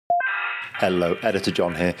Hello, Editor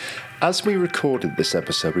John here. As we recorded this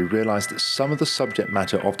episode, we realised that some of the subject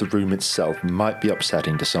matter of the room itself might be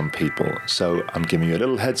upsetting to some people. So I'm giving you a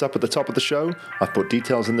little heads up at the top of the show. I've put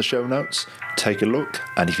details in the show notes. Take a look,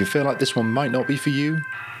 and if you feel like this one might not be for you,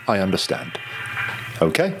 I understand.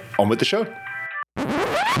 Okay, on with the show.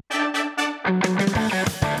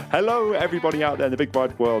 Hello, everybody out there in the big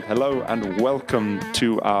wide world. Hello, and welcome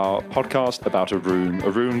to our podcast about a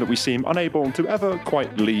room that we seem unable to ever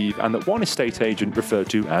quite leave, and that one estate agent referred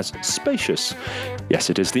to as spacious. Yes,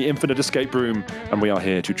 it is the infinite escape room, and we are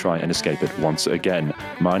here to try and escape it once again.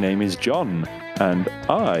 My name is John, and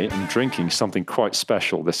I am drinking something quite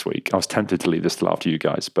special this week. I was tempted to leave this till after you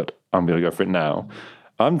guys, but I'm going to go for it now.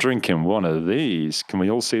 I'm drinking one of these. Can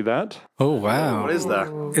we all see that? Oh, wow. What is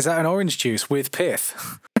that? Is that an orange juice with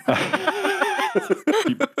pith?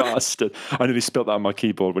 You bastard. I nearly spilt that on my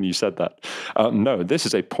keyboard when you said that. No, this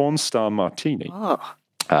is a porn star martini. Oh.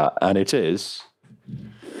 And it is...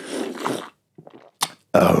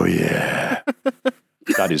 Oh, yeah.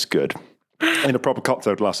 That is good. In a proper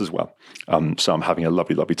cocktail glass as well. So I'm having a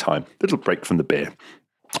lovely, lovely time. Little break from the beer.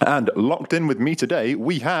 And locked in with me today,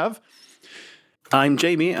 we have... I'm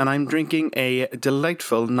Jamie, and I'm drinking a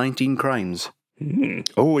delightful 19 Crimes.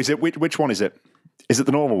 Oh, is it? Which one is it? Is it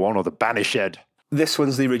the normal one or the Banished? This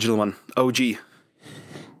one's the original one, OG.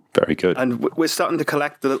 Very good. And we're starting to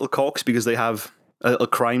collect the little corks because they have a little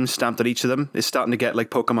crime stamped at each of them. It's starting to get like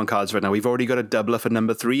Pokemon cards right now. We've already got a doubler for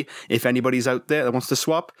number 3. If anybody's out there that wants to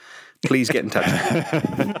swap, please get in touch.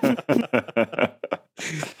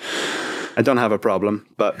 I don't have a problem,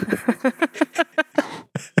 but...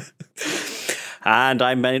 And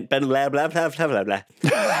I'm Ben blah, blah, blah, blah, blah, blah.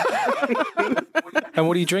 And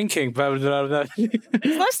what are you drinking? Blah, blah, blah.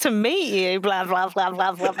 It's nice to meet you. Blah, blah, blah,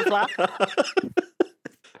 blah, blah, blah.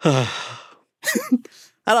 And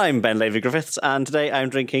I'm Ben Lavery Griffiths, and today I'm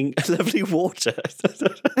drinking lovely water.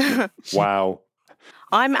 Wow.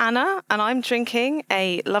 I'm Anna, and I'm drinking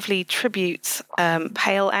a lovely tribute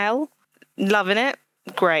pale ale. Loving it.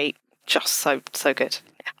 Great. Just so good.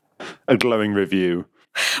 Yeah. A glowing review.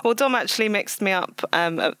 Well, Dom actually mixed me up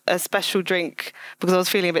a special drink because I was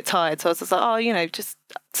feeling a bit tired. So I was just like, just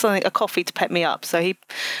something, a coffee to pep me up. So he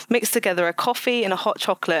mixed together a coffee and a hot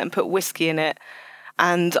chocolate and put whiskey in it.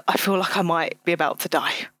 And I feel like I might be about to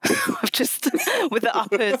die. I've just, with the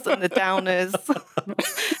uppers and the downers.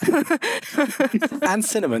 And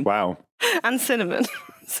cinnamon. Wow. And cinnamon.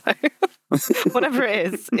 So whatever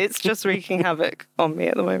it is, it's just wreaking havoc on me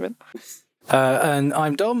at the moment. And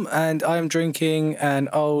I'm Dom, and I'm drinking an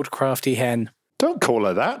old crafty hen. Don't call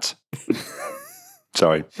her that.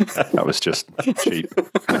 Sorry, that was just cheap.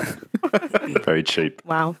 Very cheap.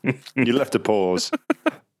 Wow. You left a pause.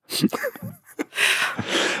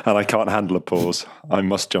 And I can't handle a pause. I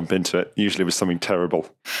must jump into it, usually with something terrible.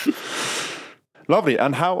 Lovely.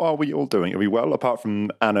 And how are we all doing? Are we well, apart from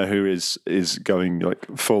Anna, who is going like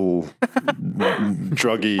full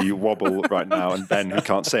druggy wobble right now, and Ben, who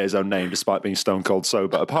can't say his own name despite being stone cold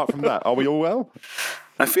sober? Apart from that, are we all well?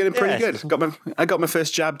 I'm feeling pretty good. I got my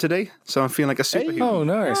first jab today, so I'm feeling like a superhero. Oh,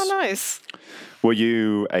 nice. Oh, nice. Were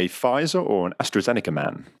you a Pfizer or an AstraZeneca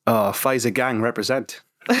man? Oh, Pfizer gang represent.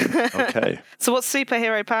 Okay. So what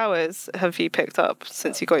superhero powers have you picked up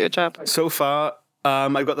since you got your jab? So far,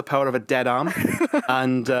 I've got the power of a dead arm,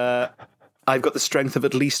 and I've got the strength of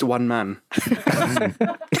at least one man.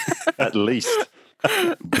 At least.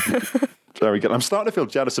 Very good. I'm starting to feel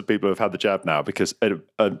jealous of people who have had the jab now because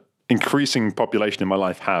an increasing population in my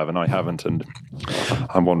life have, and I haven't, and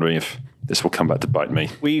I'm wondering if this will come back to bite me.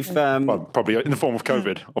 We've Well, probably in the form of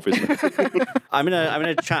COVID, obviously. I'm in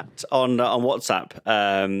a chat on WhatsApp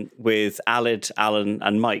with Alid, Alan,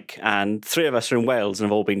 and Mike, and 3 of us are in Wales and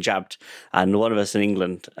have all been jabbed, and 1 of us in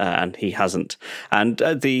England, and he hasn't. And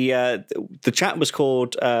the chat was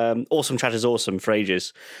called "Awesome Chat is Awesome" for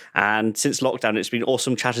ages, and since lockdown, it's been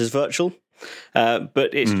 "Awesome Chat is Virtual."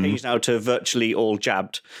 But it's changed now to virtually all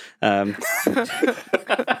jabbed.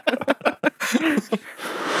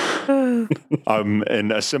 I'm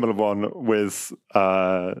in a similar one with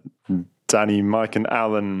Danny, Mike, and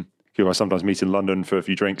Alan, who I sometimes meet in London for a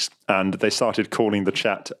few drinks, and they started calling the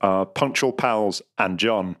chat Punctual Pals and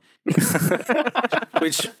John.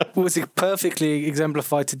 Which was perfectly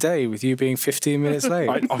exemplified today with you being 15 minutes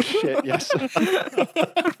late. Oh, shit, yes.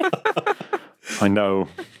 I know.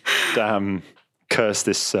 Damn, curse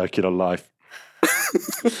this circular life.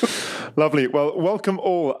 Lovely. Well, welcome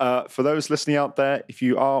all. For those listening out there, if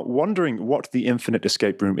you are wondering what the Infinite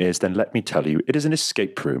Escape Room is, then let me tell you, it is an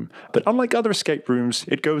escape room. But unlike other escape rooms,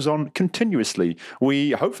 it goes on continuously.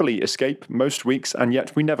 We hopefully escape most weeks, and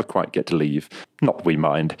yet we never quite get to leave. Not that we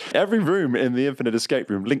mind. Every room in the Infinite Escape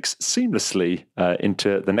Room links seamlessly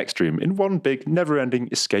into the next room in one big, never-ending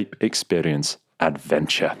escape experience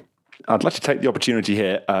adventure. I'd like to take the opportunity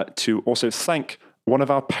here to also thank one of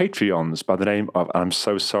our Patreons by the name of, I'm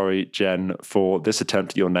so sorry, Jen, for this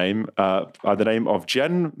attempt at your name, by the name of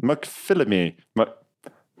Jen McPhillamy.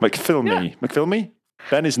 McPhillamy?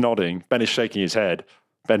 Ben is nodding. Ben is shaking his head.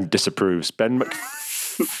 Ben disapproves. Ben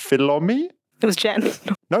McPhillamy? It was Jen.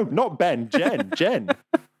 No, not Ben. Jen. Jen.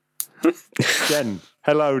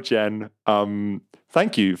 Hello, Jen.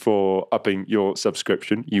 Thank you for upping your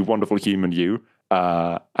subscription, you wonderful human, you.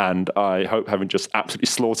 And I hope, having just absolutely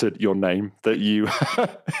slaughtered your name, that you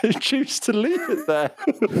choose to leave it there.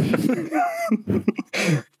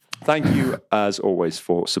 Thank you, as always,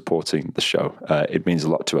 for supporting the show. It means a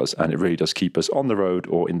lot to us, and it really does keep us on the road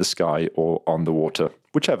or in the sky or on the water,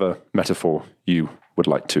 whichever metaphor you would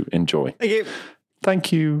like to enjoy. Thank you.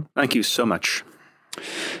 Thank you. Thank you so much.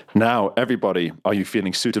 Now, everybody, are you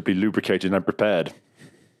feeling suitably lubricated and prepared?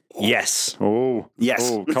 Yes. Oh,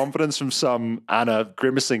 yes. Oh, confidence from some. Anna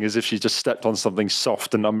grimacing as if she just stepped on something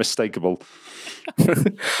soft and unmistakable.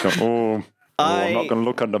 I'm not going to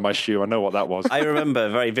look under my shoe. I know what that was. I remember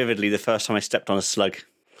very vividly the first time I stepped on a slug.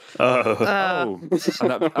 Barefoot?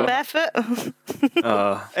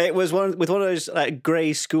 It was with one of those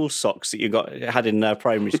grey school socks that you had in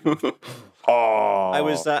primary school. I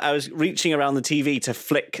was reaching around the TV to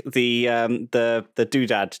flick the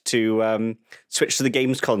doodad to switch to the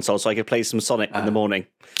games console so I could play some Sonic in the morning.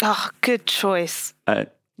 Oh, good choice. And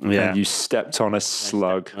you stepped on a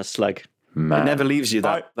slug. Man. It never leaves you,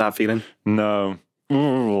 that feeling. No.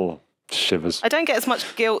 Ooh, shivers. I don't get as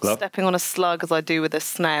much guilt stepping on a slug as I do with a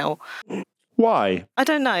snail. Why? I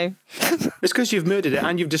don't know. It's because you've murdered it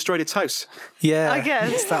and you've destroyed its house. Yeah, I guess.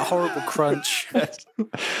 It's that horrible crunch.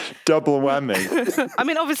 Double whammy. I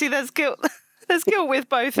mean, obviously there's guilt. There's guilt with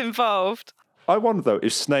both involved. I wonder, though,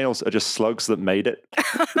 if snails are just slugs that made it.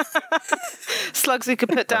 Slugs who could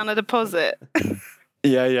put down a deposit.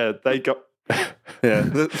 Yeah. They got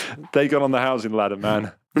on the housing ladder,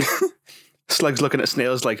 man. Slugs looking at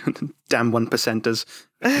snails like, damn 1%ers.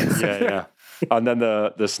 Yeah. And then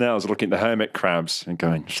the snails are looking at the hermit crabs and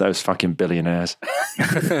going, those fucking billionaires.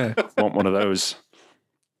 Want one of those.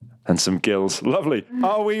 And some gills. Lovely.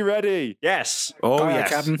 Are we ready? Yes. Oh, Hiya, yes.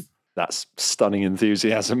 Captain. That's stunning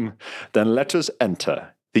enthusiasm. Then let us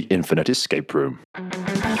enter the Infinite Escape Room.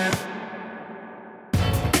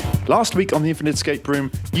 Last week on the Infinite Escape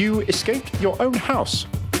Room, you escaped your own house.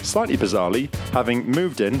 Slightly bizarrely, having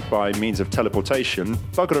moved in by means of teleportation,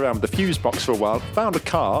 buggered around with the fuse box for a while, found a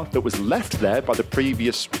car that was left there by the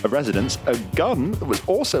previous residents, a gun that was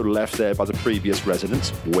also left there by the previous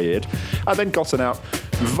residents, weird, and then gotten out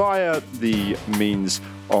via the means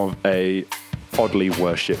of a oddly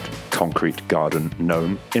worshipped concrete garden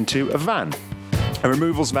gnome into a van. A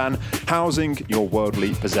removals van housing your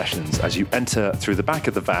worldly possessions as you enter through the back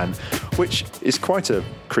of the van, which is quite a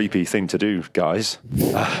creepy thing to do, guys.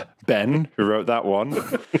 Ben, who wrote that one,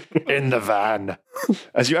 in the van.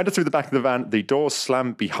 As you enter through the back of the van, the doors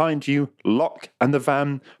slam behind you, lock, and the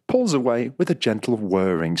van pulls away with a gentle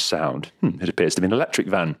whirring sound. It appears to be an electric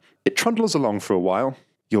van. It trundles along for a while.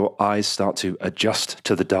 Your eyes start to adjust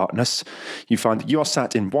to the darkness. You find that you are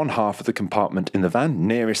sat in one half of the compartment in the van,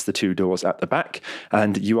 nearest the two doors at the back,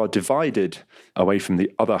 and you are divided away from the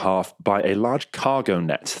other half by a large cargo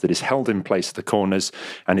net that is held in place at the corners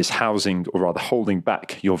and is housing, or rather holding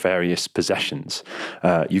back, your various possessions.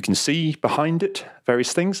 You can see behind it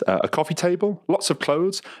various things, a coffee table, lots of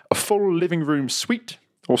clothes, a full living room suite,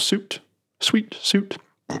 or suit,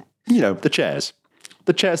 the chairs.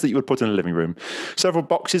 The chairs that you would put in a living room. Several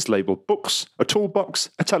boxes labelled books, a toolbox,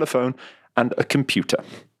 a telephone, and a computer.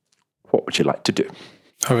 What would you like to do?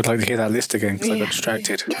 I would like to hear that list again because I got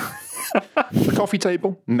distracted. A coffee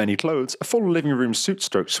table, many clothes, a full living room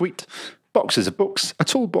suite, boxes of books, a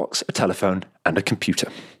toolbox, a telephone, and a computer.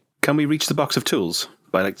 Can we reach the box of tools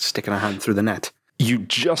by sticking our hand through the net? You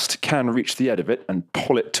just can reach the edge of it and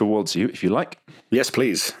pull it towards you if you like. Yes,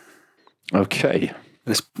 please. Okay.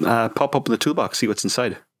 Let's pop open the toolbox, see what's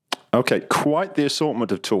inside. Okay, quite the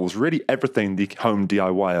assortment of tools. Really everything the home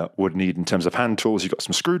DIYer would need in terms of hand tools. You've got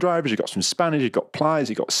some screwdrivers, you've got some spanners, you've got pliers,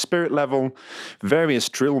 you've got spirit level, various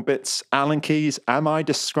drill bits, Allen keys. Am I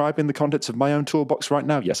describing the contents of my own toolbox right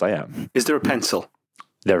now? Yes, I am. Is there a pencil?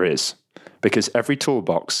 There is, because every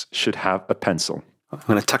toolbox should have a pencil. I'm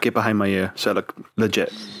going to tuck it behind my ear so I look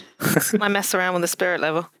legit. I mess around with the spirit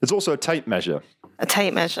level. There's also a tape measure. A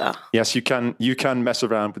tape measure. Yes, you can mess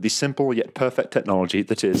around with the simple yet perfect technology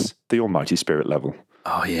that is the almighty spirit level.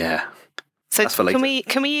 Oh, yeah. So That's for later.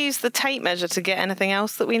 can we use the tape measure to get anything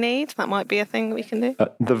else that we need? That might be a thing that we can do.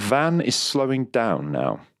 The van is slowing down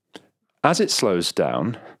now. As it slows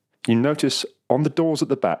down, you notice on the doors at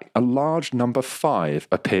the back, a large number 5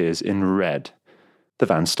 appears in red. The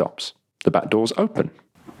van stops. The back doors open.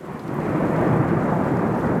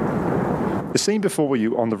 The scene before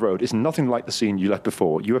you on the road is nothing like the scene you left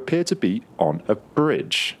before. You appear to be on a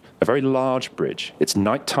bridge, a very large bridge. It's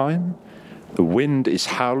nighttime. The wind is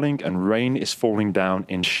howling and rain is falling down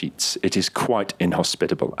in sheets. It is quite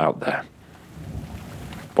inhospitable out there.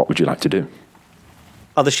 What would you like to do?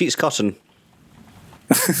 Are the sheets cotton?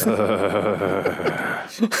 I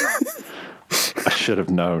should have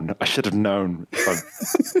known.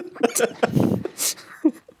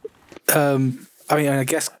 I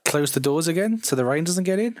guess close the doors again so the rain doesn't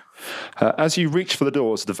get in. As you reach for the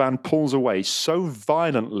doors, the van pulls away so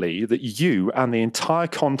violently that you and the entire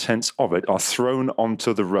contents of it are thrown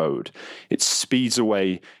onto the road. It speeds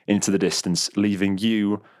away into the distance, leaving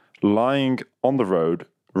you lying on the road,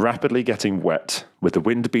 rapidly getting wet, with the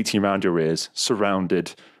wind beating around your ears,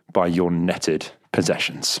 surrounded by your netted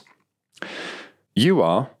possessions. You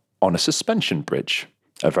are on a suspension bridge,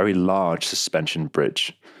 a very large suspension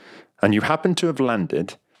bridge, and you happen to have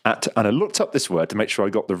landed at, and I looked up this word to make sure I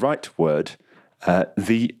got the right word,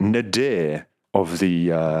 the nadir of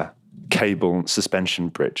the cable suspension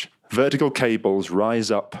bridge. Vertical cables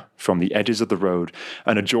rise up from the edges of the road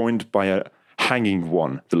and are joined by a hanging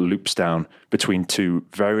one that loops down between 2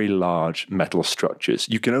 very large metal structures.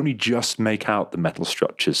 You can only just make out the metal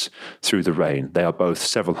structures through the rain. They are both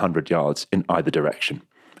several hundred yards in either direction.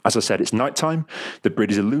 As I said, it's nighttime. The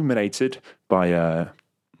bridge is illuminated by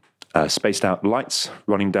spaced out lights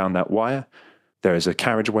running down that wire. There is a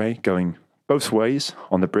carriageway going both ways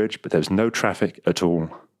on the bridge, but there's no traffic at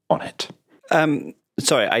all on it.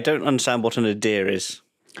 Sorry, I don't understand what a nadir is.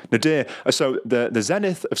 Nadir, so the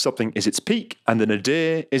zenith of something is its peak, and the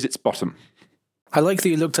nadir is its bottom. I like that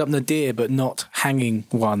you looked up nadir, but not hanging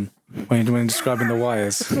one when describing the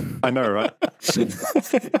wires. I know, right?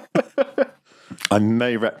 I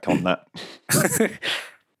may retcon that.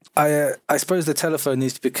 I suppose the telephone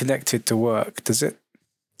needs to be connected to work, does it?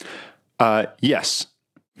 Yes.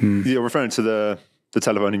 You're referring to the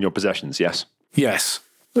telephone in your possessions, yes? Yes.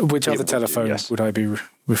 Which other telephone yes. would I be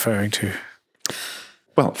referring to?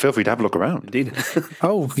 Well, feel free to have a look around. Indeed.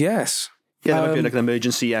 Oh, yes. Yeah, that might be like an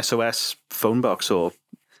emergency SOS phone box or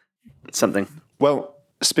something. Well,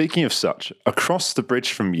 speaking of such, across the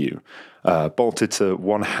bridge from you, bolted to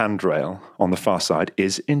one handrail on the far side,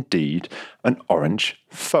 is indeed an orange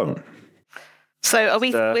phone. So are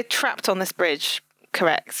we're trapped on this bridge,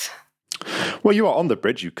 correct? Well, you are on the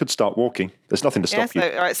bridge. You could start walking. There's nothing to stop you.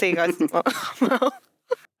 All right, see you guys.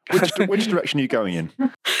 Which direction are you going in?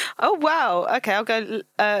 Oh, wow. Okay, I'll go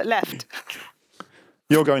left.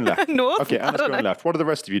 You're going left. North? Okay, Anna's going left. What are the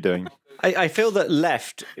rest of you doing? I feel that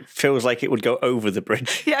left feels like it would go over the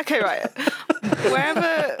bridge. Yeah, okay, right.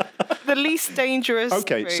 Wherever the least dangerous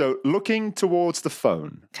Okay, route. so looking towards the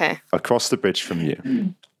phone Okay, across the bridge from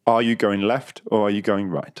you, are you going left or are you going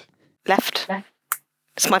right? left.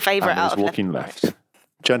 It's my favourite Anna's out of walking left.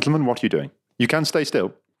 Gentlemen, what are you doing? You can stay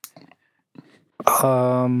still.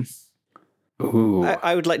 Ooh.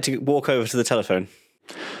 I would like to walk over to the telephone.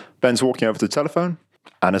 Ben's walking over to the telephone.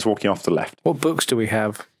 Anna's walking off to the left. What books do we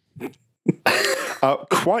have?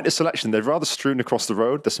 Quite a selection. They're rather strewn across the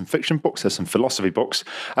road. There's some fiction books. There's some philosophy books.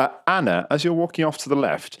 Anna, as you're walking off to the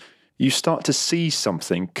left, you start to see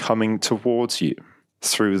something coming towards you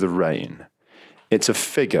through the rain. It's a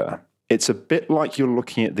figure. It's a bit like you're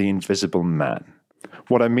looking at the Invisible Man.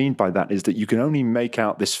 What I mean by that is that you can only make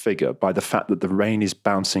out this figure by the fact that the rain is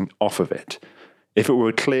bouncing off of it. If it were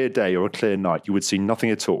a clear day or a clear night, you would see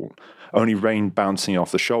nothing at all. Only rain bouncing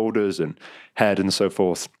off the shoulders and head and so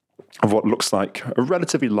forth of what looks like a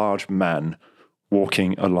relatively large man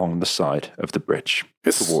walking along the side of the bridge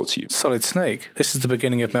towards you. Solid Snake. This is the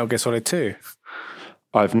beginning of Metal Gear Solid 2.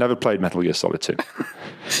 I've never played Metal Gear Solid 2.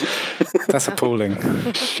 That's appalling.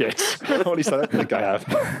 Shit. Or at least I don't think I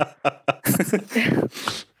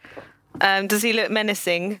have. Does he look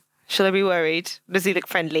menacing? Shall I be worried? Does he look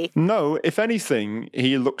friendly? No, if anything,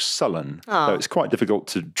 he looks sullen. Oh. So it's quite difficult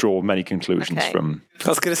to draw many conclusions from. I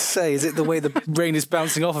was going to say, is it the way the rain is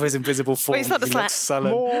bouncing off of his invisible form? Wait, it's not the He looks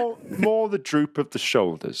sullen. More the droop of the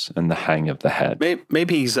shoulders and the hang of the head.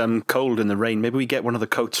 Maybe he's cold in the rain. Maybe we get one of the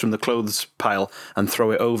coats from the clothes pile and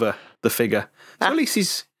throw it over the figure. So at least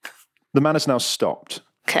he's The man has now stopped.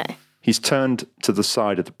 Okay. He's turned to the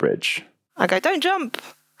side of the bridge. I go, don't jump.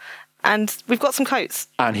 And we've got some coats.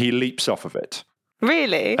 And he leaps off of it.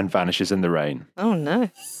 Really? And vanishes in the rain. Oh, no.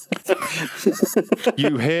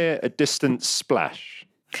 You hear a distant splash.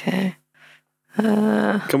 Okay.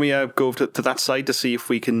 Can we go to that side to see if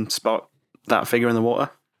we can spot that figure in the water?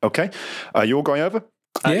 Okay. You all going over?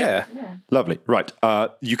 Yeah. Lovely. Right.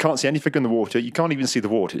 You can't see any figure in the water. You can't even see the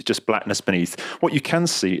water. It's just blackness beneath. What you can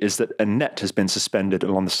see is that a net has been suspended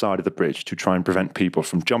along the side of the bridge to try and prevent people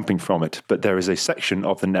from jumping from it. But there is a section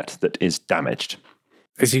of the net that is damaged.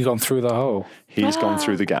 Has he gone through the hole? He's gone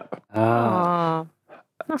through the gap. Oh,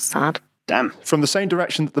 that's sad. Damn. From the same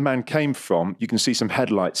direction that the man came from, you can see some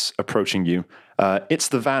headlights approaching you. It's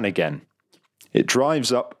the van again. It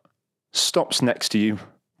drives up, stops next to you.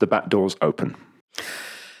 The back door's open.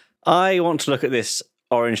 I want to look at this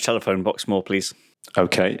orange telephone box more, please.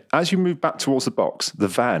 Okay. As you move back towards the box, the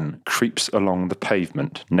van creeps along the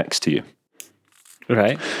pavement next to you.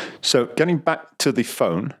 Okay. So getting back to the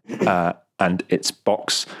phone and its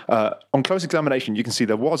box, on close examination, you can see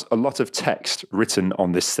there was a lot of text written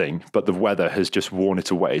on this thing, but the weather has just worn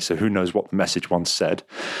it away, so who knows what the message once said.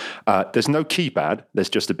 There's no keypad. There's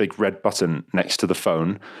just a big red button next to the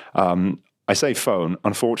phone. I say phone.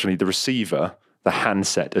 Unfortunately, the receiver, the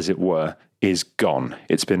handset, as it were, is gone.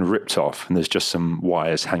 It's been ripped off, and there's just some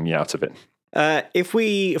wires hanging out of it. If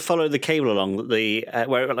we follow the cable along the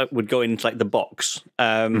where it would go into like the box,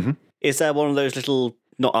 is there one of those little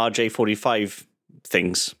not RJ45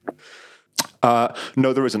 things?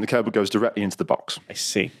 No, there isn't. The cable goes directly into the box. I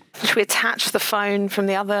see. Should we attach the phone from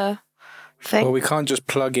the other thing? Well, we can't just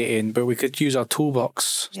plug it in, but we could use our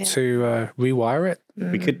toolbox to rewire it.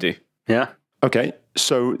 We could do. Yeah. Okay,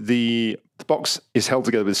 so the box is held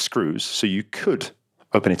together with screws, so you could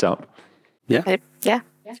open it up. Yeah. Yeah.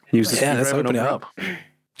 Use the Yeah, let's screwdriver, open it no up. problem.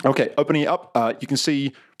 Okay, opening it up, you can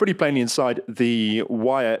see pretty plainly inside the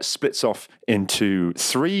wire splits off into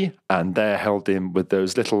 3, and they're held in with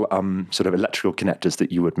those little sort of electrical connectors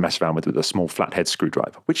that you would mess around with a small flathead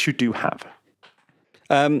screwdriver, which you do have.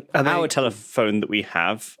 Our telephone that we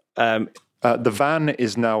have. The van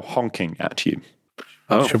is now honking at you.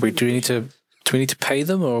 Oh. Do we need to pay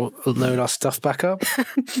them or load our stuff back up?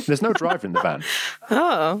 There's no driver in the van.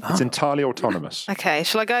 Oh. It's entirely autonomous. Okay.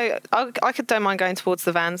 Shall I go? Don't mind going towards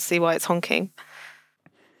the van to see why it's honking.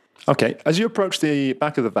 Okay, as you approach the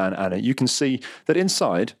back of the van, Anna, you can see that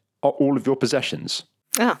inside are all of your possessions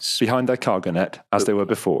Ah. behind their cargo net, as they were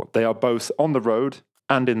before. They are both on the road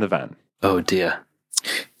and in the van. Oh, dear.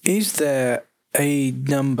 Is there a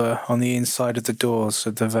number on the inside of the doors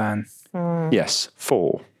of the van? Yes,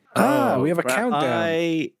 4. We have a countdown.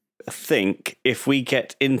 I think if we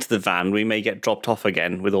get into the van, we may get dropped off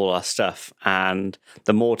again with all our stuff, and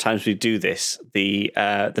the more times we do this, the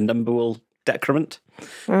number will decrement.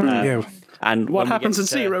 Yeah. And What when we happens get at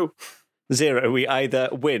to 0? 0, we either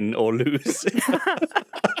win or lose.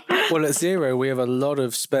 Well, at 0, we have a lot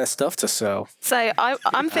of spare stuff to sell. So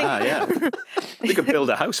I'm thinking. Yeah. We could build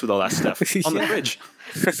a house with all that stuff on the bridge.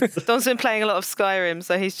 Don's been playing a lot of Skyrim,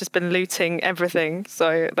 so he's just been looting everything.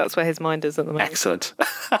 So that's where his mind is at the moment. Excellent.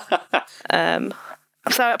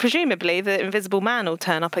 So presumably the invisible man will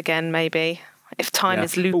turn up again, maybe, if time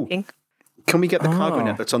is looping. Can we get the cargo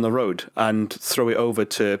net that's on the road and throw it over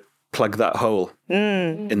to plug that hole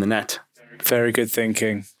in the net? Very good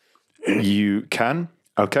thinking. You can.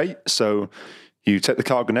 Okay, so you take the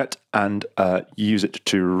cargo net and use it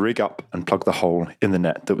to rig up and plug the hole in the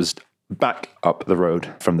net that was back up the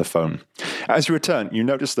road from the phone. As you return, you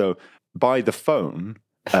notice, though, by the phone,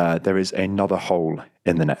 there is another hole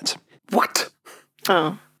in the net. What?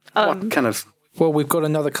 Oh. What kind of... Well, we've got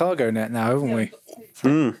another cargo net now, haven't we?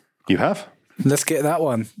 You have? Let's get that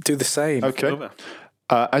one. Do the same. Okay.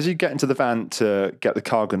 As you get into the van to get the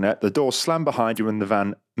cargo net, the doors slam behind you and the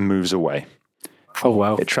van moves away. Oh,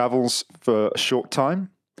 wow. It travels for a short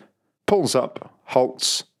time, pulls up,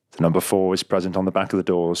 halts. The number 4 is present on the back of the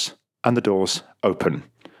doors, and the doors open.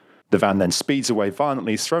 The van then speeds away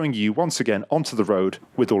violently, throwing you once again onto the road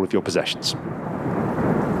with all of your possessions.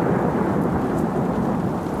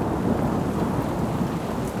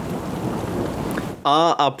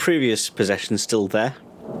 Are our previous possessions still there?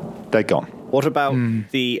 They're gone. What about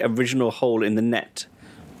the original hole in the net?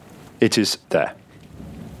 It is there.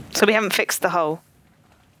 So we haven't fixed the hole.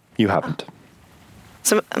 You haven't.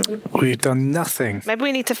 So We've done nothing. maybe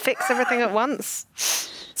we need to fix everything at once.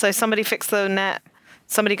 So somebody fix the net.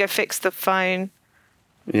 Somebody go fix the phone.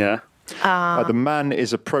 Yeah. The man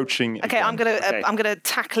is approaching. Okay, I'm gonna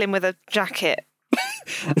tackle him with a jacket.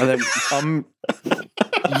 And then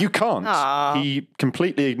You can't. He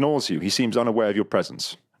completely ignores you. He seems unaware of your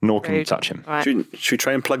presence. nor can you Rude. touch him. Right. Should we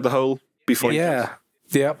try and plug the hole before? Yeah.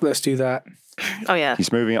 Yep, let's do that. Oh, yeah.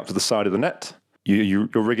 He's moving up to the side of the net. You're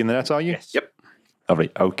rigging the net, are you? Yes. Yep. Lovely.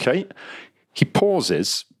 Okay. He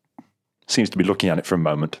pauses, seems to be looking at it for a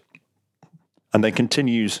moment, and then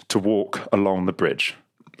continues to walk along the bridge,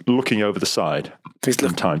 looking over the side He's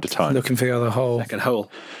from time to time. looking for the other hole. Second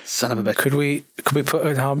hole. Son of a bitch. Could we put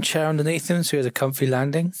an armchair underneath him so he has a comfy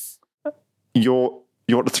landing? You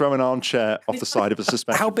want to throw an armchair off the side of a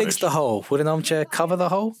suspension How big's bridge. the hole? Would an armchair cover the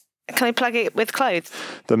hole? Can I plug it with clothes?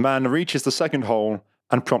 The man reaches the second hole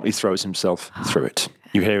and promptly throws himself through it.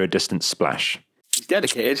 You hear a distant splash. He's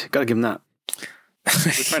dedicated. Gotta give him that.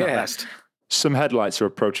 We're trying our best. Some headlights are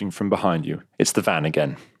approaching from behind you. It's the van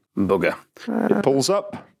again. Bugger. It pulls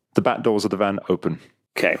up. The back doors of the van open.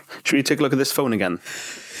 Okay. Should we take a look at this phone again?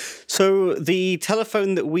 So the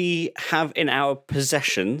telephone that we have in our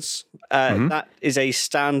possessions, that is a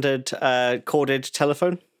standard corded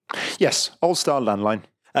telephone. Yes, old-style landline.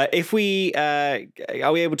 If we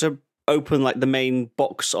are we able to open like the main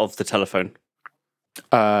box of the telephone?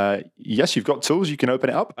 Yes, you've got tools. You can open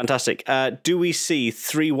it up. Fantastic. Do we see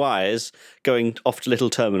 3 wires going off to little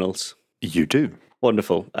terminals? You do.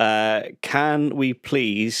 Wonderful. Can we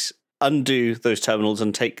please undo those terminals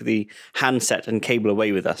and take the handset and cable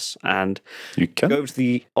away with us and You can. go over to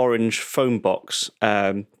the orange phone box,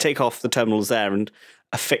 take off the terminals there and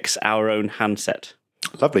affix our own handset?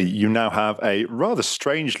 Lovely. You now have a rather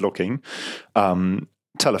strange-looking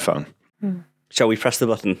telephone. Shall we press the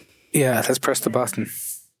button? Yeah, let's press the button.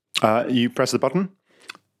 You press the button.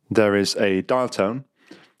 There is a dial tone,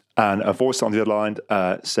 and a voice on the other line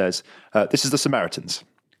says, "This is the Samaritans.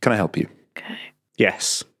 Can I help you?" Okay.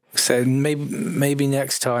 Yes. So maybe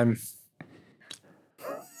next time.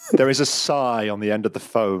 There is a sigh on the end of the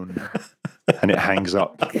phone, and it hangs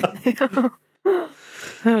up.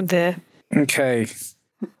 Oh, dear. Okay.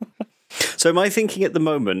 So my thinking at the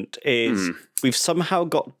moment is we've somehow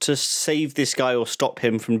got to save this guy or stop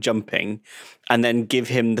him from jumping and then give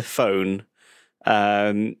him the phone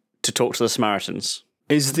to talk to the Samaritans.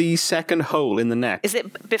 Is the second hole in the net? Is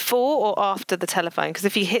it before or after the telephone? Because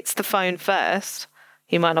if he hits the phone first,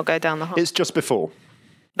 he might not go down the hole. It's just before.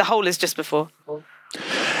 The hole is just before.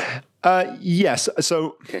 Yes.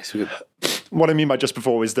 So Okay, so what I mean by just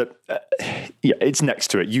before is that, it's next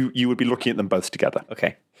to it. You would be looking at them both together.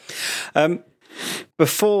 Okay.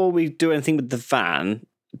 Before we do anything with the van,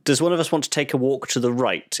 does one of us want to take a walk to the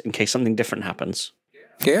right in case something different happens?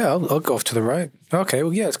 Yeah, I'll go off to the right. Okay,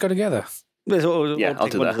 well, yeah, let's go together. I'll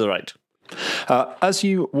do one that. to the right. As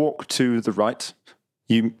you walk to the right,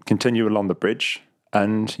 you continue along the bridge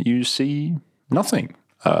and you see nothing.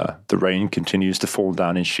 The rain continues to fall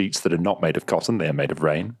down in sheets that are not made of cotton, they are made of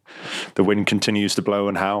rain. The wind continues to blow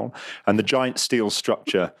and howl, and the giant steel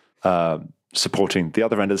structure supporting the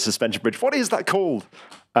other end of the suspension bridge, what is that called?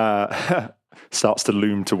 Starts to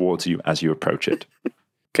loom towards you as you approach it.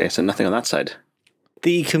 okay, so nothing on that side.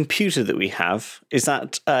 The computer that we have, is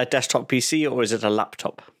that a desktop PC or is it a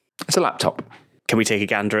laptop? It's a laptop. Can we take a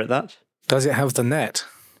gander at that? Does it have the net?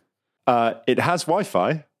 It has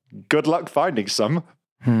Wi-Fi. Good luck finding some.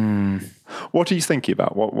 What are you thinking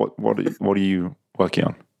about? What are you working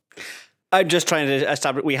on? I'm just trying to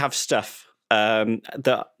establish we have stuff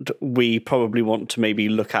that we probably want to maybe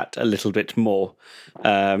look at a little bit more.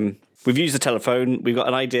 We've used the telephone. We've got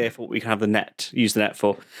an idea for what we can have use the net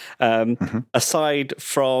for. Aside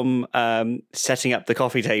from setting up the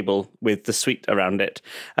coffee table with the suite around it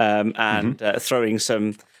and throwing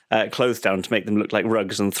some clothes down to make them look like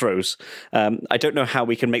rugs and throws. I don't know how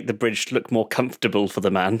we can make the bridge look more comfortable for the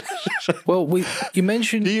man. Well, you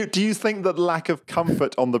mentioned... Do you think that lack of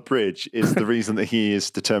comfort on the bridge is the reason that he is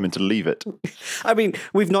determined to leave it? I mean,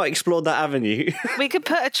 we've not explored that avenue. We could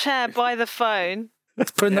put a chair by the phone.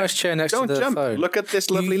 Put a nice chair next Don't to the jump. phone. Look at this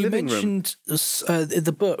lovely living room. You mentioned in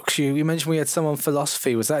the books, you mentioned we had some on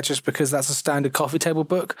philosophy. Was that just because that's a standard coffee table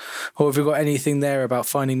book? Or have you got anything there about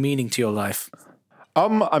finding meaning to your life?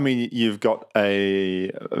 I mean, you've got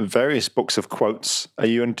various books of quotes. Are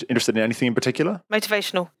you interested in anything in particular?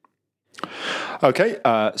 Motivational. Okay,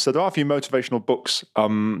 so there are a few motivational books.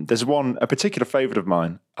 There's one, a particular favourite of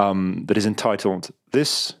mine, that is entitled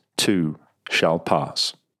 "This Too Shall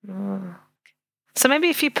Pass." So maybe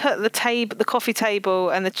if you put the coffee table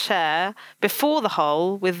and the chair before the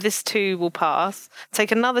hole with "this too will pass,"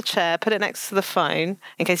 take another chair, put it next to the phone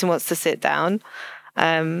in case he wants to sit down.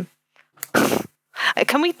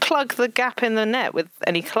 Can we plug the gap in the net with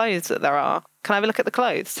any clothes that there are? Can I have a look at the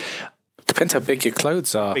clothes? Depends how big your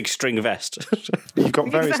clothes are. Big string vest. You've got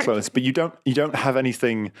various clothes, but you don't have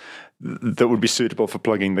anything that would be suitable for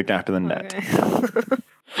plugging the gap in the net. Okay.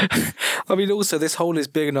 I mean, also, this hole is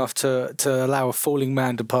big enough to allow a falling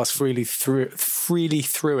man to pass freely through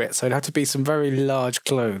it. So it'd have to be some very large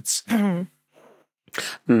clothes.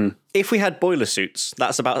 If we had boiler suits,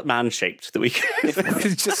 that's about man-shaped that we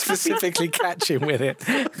could... Just specifically catch him with it.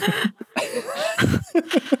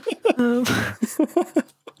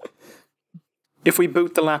 If we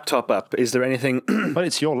boot the laptop up, is there anything... But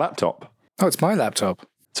it's your laptop. Oh, it's my laptop.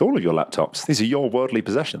 It's all of your laptops. These are your worldly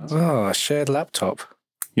possessions. Oh, a shared laptop.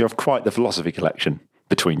 You have quite the philosophy collection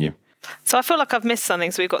between you. So I feel like I've missed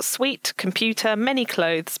something. So we've got suite, computer, many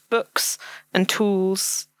clothes, books and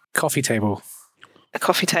tools, Coffee table. a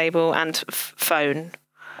coffee table, and phone.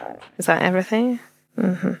 Is that everything?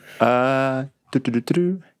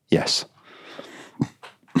 Yes.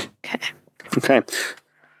 Okay. Okay.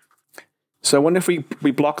 So I wonder if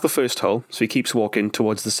we block the first hole, so he keeps walking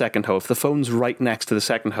towards the second hole. If the phone's right next to the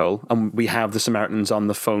second hole, and we have the Samaritans on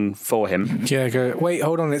the phone for him, Yeah, go, wait,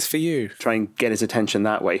 hold on, it's for you. try and get his attention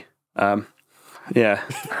that way. Yeah.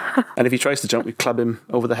 And if he tries to jump, we club him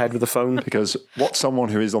over the head with the phone. Because what someone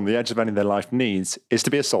who is on the edge of ending their life needs is to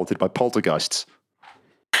be assaulted by poltergeists.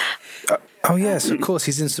 Oh, yes, of course,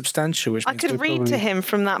 he's insubstantial, which I means could we're read probably... to him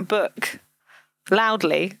from that book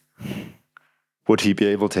loudly. Would he be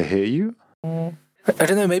able to hear you? I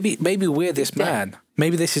don't know, maybe we're this man.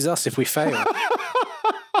 Maybe this is us if we fail.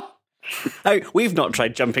 Oh, we've not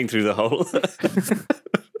tried jumping through the hole.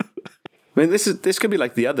 I mean, this could be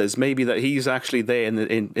like the others. Maybe that he's actually there in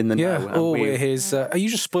the Yeah, now. and or we're his... you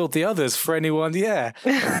just spoiled the others for anyone, yeah.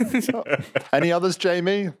 Any others,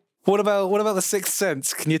 Jamie? What about the Sixth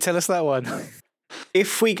Sense? Can you tell us that one?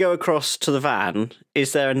 If we go across to the van,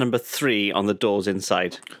 is there a number 3 on the doors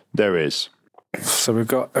inside? There is. So we've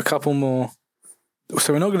got a couple more.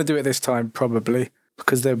 So we're not going to do it this time, probably,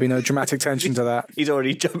 because there'll be no dramatic tension to that. He's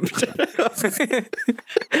already jumped.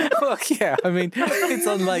 Well, yeah, I mean, it's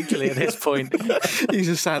unlikely at this point. He's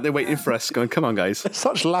just sat there waiting for us, going, "Come on, guys."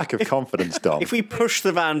 Such lack of confidence, Dom. If we push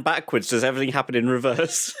the van backwards, does everything happen in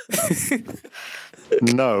reverse?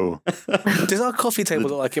 No. Does our coffee table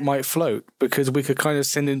look like it might float? Because we could kind of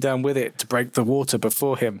send him down with it to break the water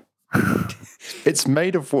before him. It's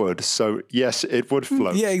made of wood, so yes, it would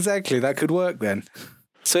float. Yeah, exactly. That could work then.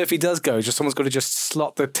 So if he does go, someone's got to just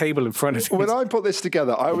slot the table in front of him. When I put this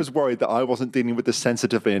together, I was worried that I wasn't dealing with this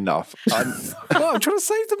sensitively enough. I'm trying to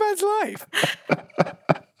save the man's life.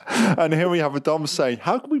 And here we have a Dom saying,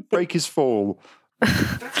 how can we break his fall?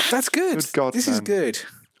 That's good. Good God, this is man. good.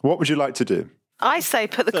 What would you like to do? I say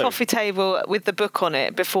put the coffee table with the book on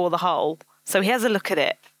it before the hole, so he has a look at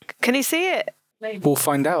it. Can he see it? We'll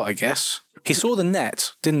find out, I guess. He saw the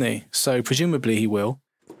net, didn't he? So presumably he will.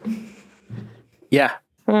 Yeah.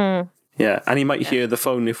 Yeah, and he might hear the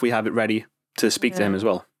phone if we have it ready to speak to him as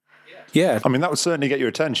well. Yeah. I mean, that would certainly get your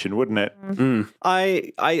attention, wouldn't it?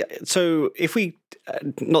 So if we,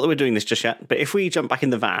 not that we're doing this just yet, but if we jump back in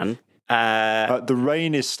the van, The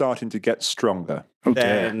rain is starting to get stronger.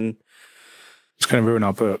 then It's going to ruin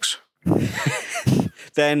our books.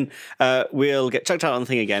 then we'll get chucked out on the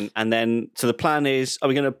thing again. And then, so the plan is, are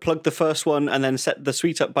we going to plug the first one and then set the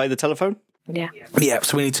suite up by the telephone? Yeah. Yeah,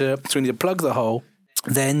 so we need to plug the hole,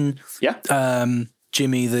 then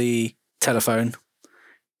Jimmy the telephone,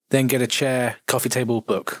 then get a chair, coffee table,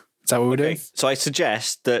 book. Is that what we're doing? So I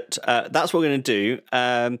suggest that that's what we're going to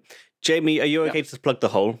do. Jamie, are you okay to plug the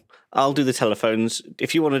hole? I'll do the telephones.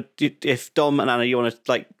 If you want to, if Dom and Anna, you want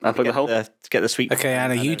to I'll plug the hole. Get the suite. Okay,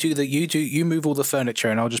 Anna, you move all the furniture,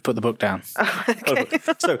 and I'll just put the book down.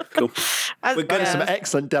 So cool. We're getting some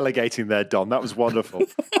excellent delegating there, Don. That was wonderful.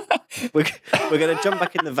 We're going to jump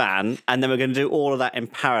back in the van, and then we're going to do all of that in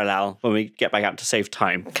parallel when we get back out to save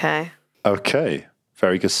time. Okay. Okay,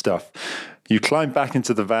 very good stuff. You climb back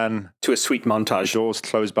into the van. To a sweet montage. Doors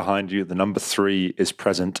close behind you. The number 3 is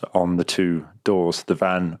present on the 2 doors. The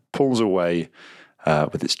van pulls away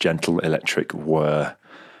with its gentle electric whir.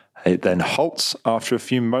 It then halts after a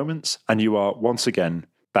few moments, and you are once again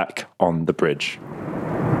back on the bridge.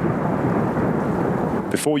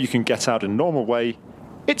 Before you can get out in a normal way,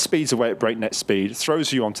 it speeds away at breakneck speed,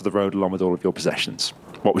 throws you onto the road along with all of your possessions.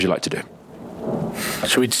 What would you like to do?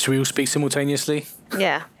 Should we all speak simultaneously?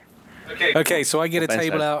 Yeah. Okay, so I get a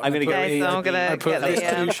table out. I'm going to Okay, so I'm gonna put get this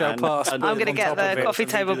the, too shall pass. I'm going to get the coffee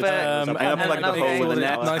table book. I'm going to plug the hole with the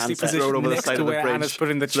net. Nicely throw it positioned over the next side to of the where bridge. Anna's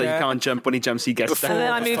putting the So that chair. he can't jump when he jumps, he gets Before And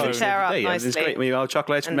then I down. move the chair up Yeah, it's nicely. great. Maybe I'll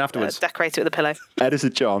chocolate ice cream afterwards. Decorate it with a pillow. Editor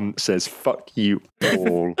John says, fuck you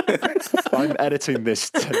all. I'm editing this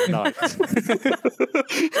tonight.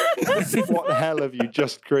 What the hell have you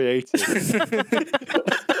just created?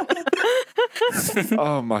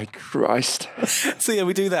 Oh my Christ. So yeah,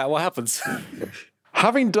 we do that. What happens?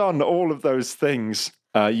 Having done all of those things,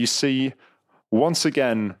 you see once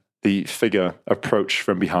again the figure approach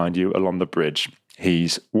from behind you along the bridge.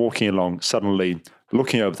 He's walking along, suddenly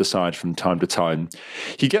looking over the side from time to time.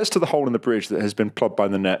 He gets to the hole in the bridge that has been plugged by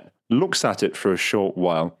the net, looks at it for a short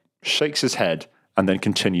while, shakes his head, and then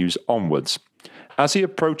continues onwards. As he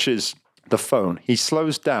approaches the phone, he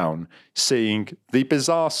slows down, seeing the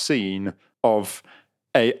bizarre scene of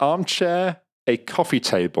an armchair, a coffee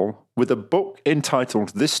table with a book entitled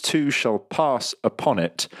 "This Too Shall Pass" upon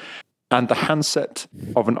it, and the handset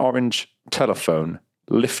of an orange telephone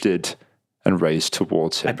lifted and raised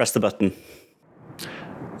towards him. I press the button.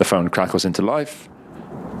 The phone crackles into life,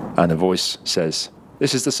 and a voice says,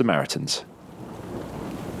 "This is the Samaritans."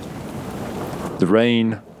 The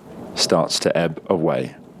rain starts to ebb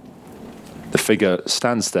away. The figure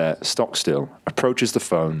stands there, stock still, approaches the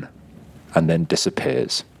phone, and then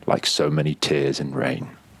disappears like so many tears in rain.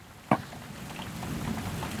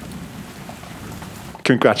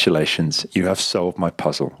 Congratulations, you have solved my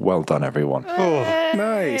puzzle. Well done, everyone. Oh,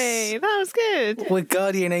 nice. Hey, that was good. We're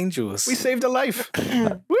guardian angels. We saved a life.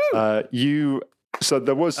 So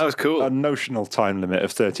there was, that was cool. A notional time limit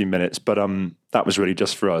of 30 minutes, but that was really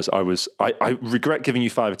just for us. I regret giving you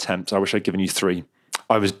 5 attempts. I wish I'd given you 3.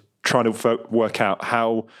 I was trying to work out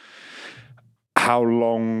how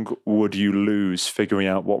long would you lose figuring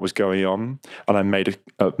out what was going on, and I made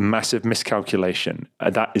a massive miscalculation.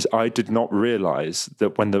 And that is, I did not realize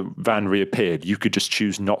that when the van reappeared, you could just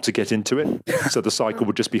choose not to get into it, so the cycle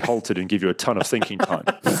would just be halted and give you a ton of thinking time.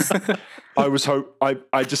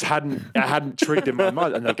 I just hadn't trigged in my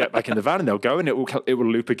mind, and they'll get back in the van and they'll go and it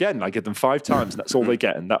will loop again. I give them 5 times, and that's all they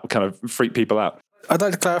get, and that will kind of freak people out. I'd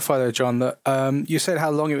like to clarify though, John, that you said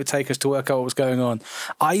how long it would take us to work out what was going on.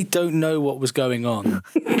 I don't know what was going on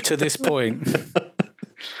to this point.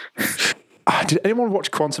 Did anyone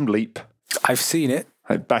watch Quantum Leap? I've seen it.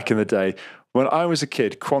 Back in the day. When I was a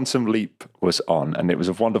kid, Quantum Leap was on, and it was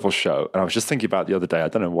a wonderful show. And I was just thinking about it the other day, I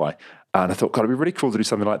don't know why. And I thought, God, it'd be really cool to do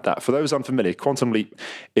something like that. For those unfamiliar, Quantum Leap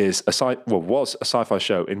is was a sci-fi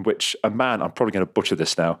show in which a man, I'm probably going to butcher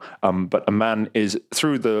this now, but a man is,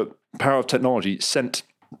 through the power of technology, sent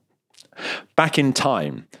back in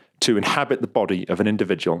time to inhabit the body of an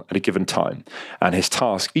individual at a given time. And his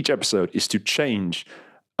task, each episode, is to change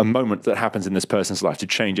a moment that happens in this person's life, to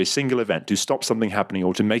change a single event, to stop something happening,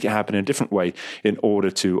 or to make it happen in a different way in order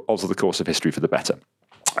to alter the course of history for the better.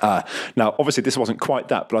 Now, obviously, this wasn't quite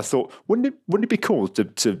that, but I thought, wouldn't it be cool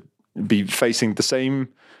to be facing the same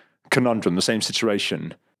conundrum, the same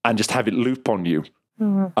situation, and just have it loop on you?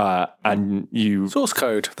 And you source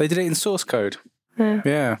code. They did it in source code.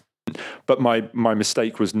 Yeah. But my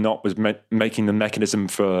mistake was making the mechanism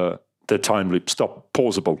for the time loop stop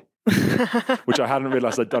pausable. Which I hadn't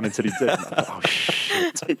realised I'd done until he did. Thought, oh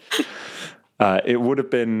shit! It would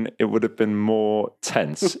have been more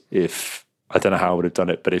tense if, I don't know how I would have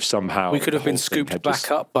done it, but if somehow we could have been scooped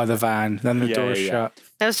back up by the van, then the door shut.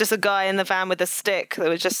 There was just a guy in the van with a stick that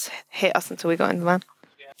would just hit us until we got in the van.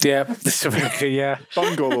 Yeah, yeah.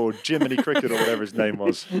 Bungle or Jiminy Cricket or whatever his name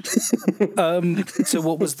was. So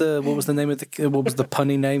what was the name of what was the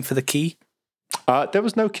punny name for the key? There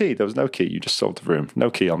was no key. You just solved the room. No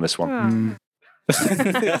key on this one. 3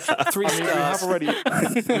 stars. We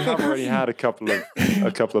have already had a couple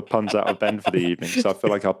of puns out of Ben for the evening, so I feel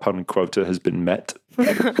like our pun quota has been met.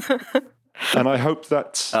 And I hope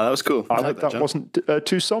that that was cool. I hope that wasn't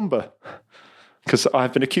too somber, because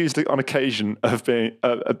I've been accused on occasion of being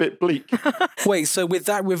a bit bleak. Wait, so with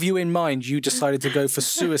that review in mind, you decided to go for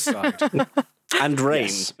suicide? And rain.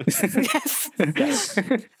 Yes.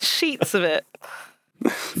 Sheets of it.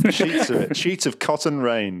 Sheets of cotton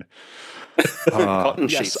rain. Cotton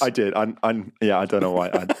yes, sheets. I did. I don't know why.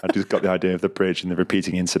 I just got the idea of the bridge and the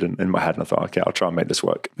repeating incident in my head, and I thought, okay, I'll try and make this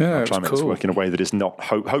work. Yeah, I'll try and make this work in a way that is not,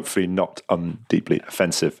 hopefully not deeply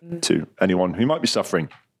offensive to anyone who might be suffering,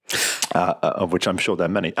 of which I'm sure there are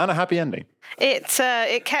many, and a happy ending. It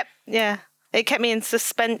kept me in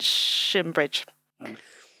suspension bridge.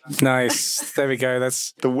 Nice. There we go.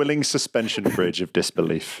 That's the willing suspension bridge of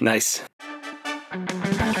disbelief. Nice.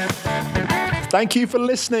 Thank you for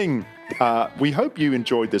listening. We hope you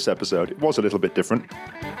enjoyed this episode. It was a little bit different,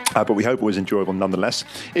 but we hope it was enjoyable nonetheless.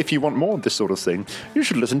 If you want more of this sort of thing, you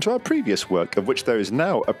should listen to our previous work, of which there is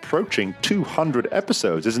now approaching 200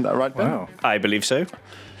 episodes. Isn't that right, Ben? wow. I believe so.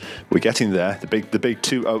 We're getting there. The big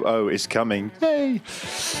 200 is coming. Yay!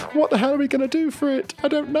 What the hell are we going to do for it? I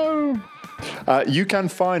don't know. You can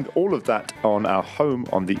find all of that on our home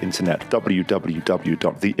on the internet,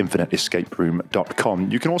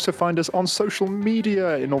 www.theinfiniteescaperoom.com. You can also find us on social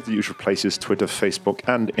media in all the usual places, Twitter, Facebook,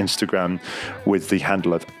 and Instagram, with the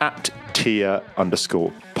handle of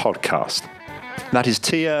 @tier_podcast. That is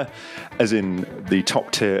tier, as in the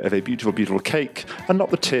top tier of a beautiful, beautiful cake, and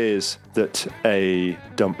not the tears that a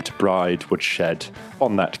dumped bride would shed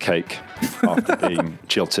on that cake after being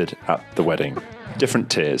jilted at the wedding.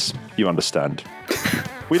 Different tiers, you understand.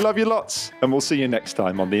 We love you lots, and we'll see you next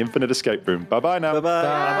time on the Infinite Escape Room. Bye-bye now. Bye-bye.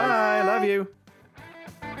 Bye. Love you.